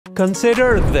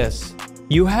Consider this.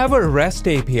 You have a REST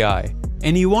API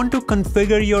and you want to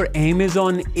configure your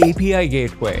Amazon API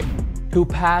gateway to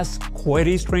pass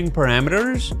query string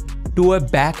parameters to a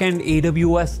backend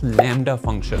AWS Lambda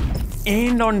function.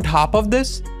 And on top of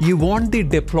this, you want the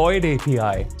deployed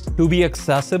API to be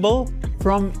accessible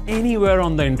from anywhere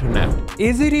on the internet.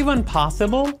 Is it even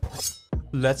possible?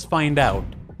 Let's find out.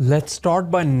 Let's start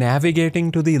by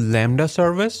navigating to the Lambda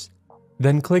service,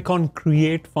 then click on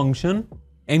Create Function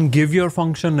and give your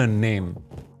function a name.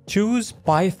 Choose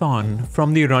Python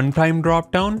from the runtime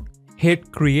dropdown, hit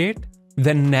Create,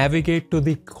 then navigate to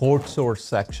the code source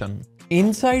section.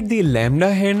 Inside the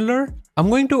Lambda handler, I'm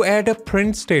going to add a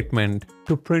print statement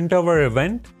to print our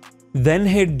event, then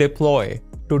hit Deploy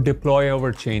to deploy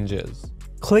our changes.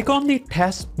 Click on the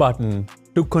Test button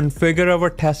to configure our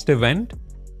test event,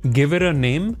 give it a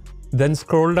name, then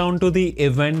scroll down to the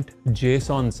Event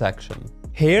JSON section.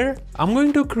 Here, I'm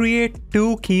going to create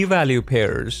two key value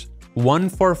pairs, one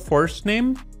for first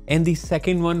name and the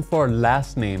second one for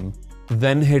last name,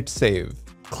 then hit Save.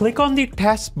 Click on the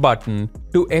Test button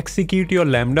to execute your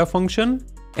Lambda function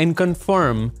and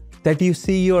confirm that you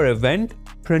see your event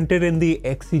printed in the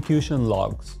execution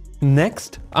logs.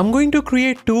 Next, I'm going to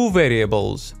create two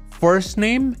variables, first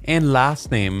name and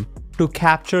last name, to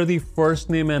capture the first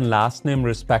name and last name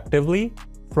respectively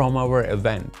from our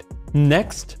event.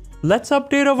 Next, let's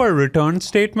update our return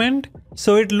statement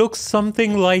so it looks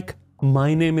something like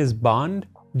my name is Bond,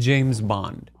 James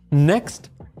Bond.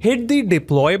 Next, hit the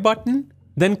Deploy button,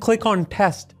 then click on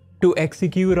Test to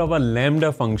execute our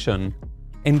Lambda function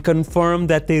and confirm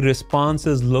that the response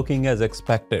is looking as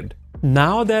expected.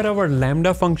 Now that our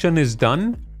Lambda function is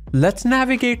done, let's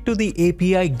navigate to the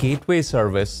API Gateway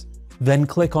service, then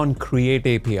click on Create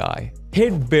API.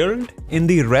 Hit Build in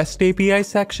the REST API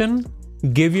section,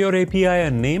 give your API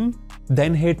a name,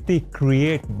 then hit the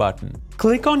Create button.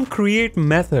 Click on Create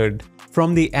Method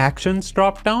from the Actions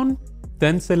dropdown,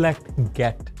 then select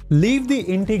Get. Leave the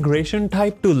integration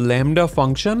type to Lambda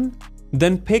function,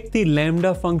 then pick the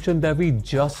Lambda function that we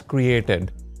just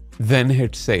created, then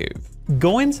hit Save.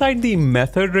 Go inside the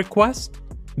method request,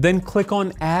 then click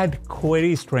on Add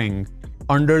Query String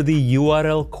under the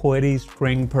URL Query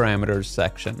String Parameters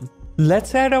section.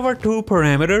 Let's add our two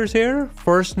parameters here,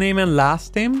 first name and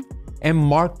last name, and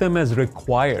mark them as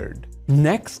required.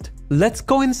 Next, let's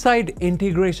go inside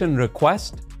Integration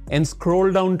Request and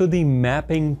scroll down to the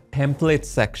Mapping Templates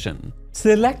section.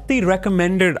 Select the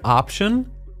recommended option,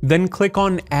 then click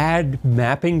on Add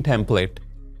Mapping Template,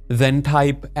 then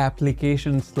type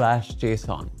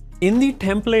application/JSON. In the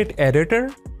template editor,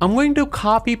 I'm going to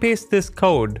copy paste this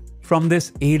code from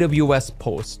this AWS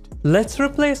post. Let's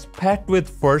replace pet with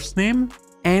first name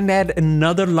and add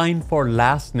another line for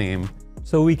last name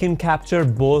so we can capture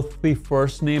both the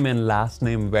first name and last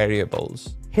name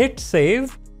variables. Hit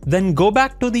Save, then go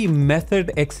back to the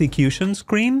method execution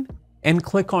screen and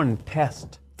click on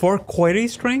Test. For query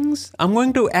strings, I'm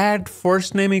going to add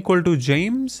first name equal to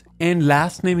James and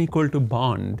last name equal to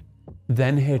Bond,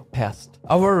 then hit Test.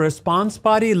 Our response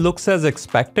body looks as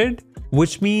expected,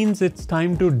 which means it's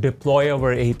time to deploy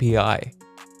our API.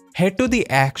 Head to the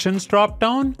Actions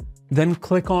dropdown, then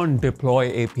click on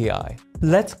Deploy API.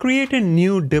 Let's create a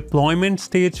new deployment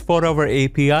stage for our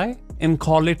API and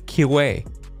call it QA,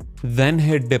 then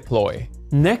hit Deploy.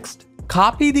 Next,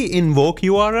 copy the invoke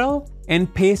URL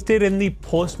and paste it in the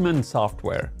Postman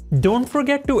software. Don't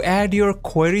forget to add your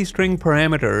query string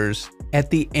parameters at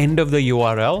the end of the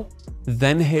URL,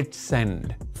 then hit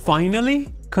Send. Finally,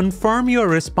 confirm your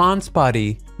response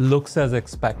body looks as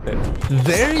expected.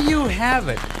 There you have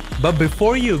it. But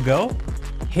before you go,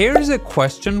 here's a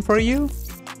question for you.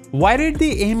 Why did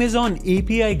the Amazon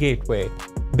API Gateway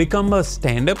become a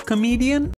stand-up comedian?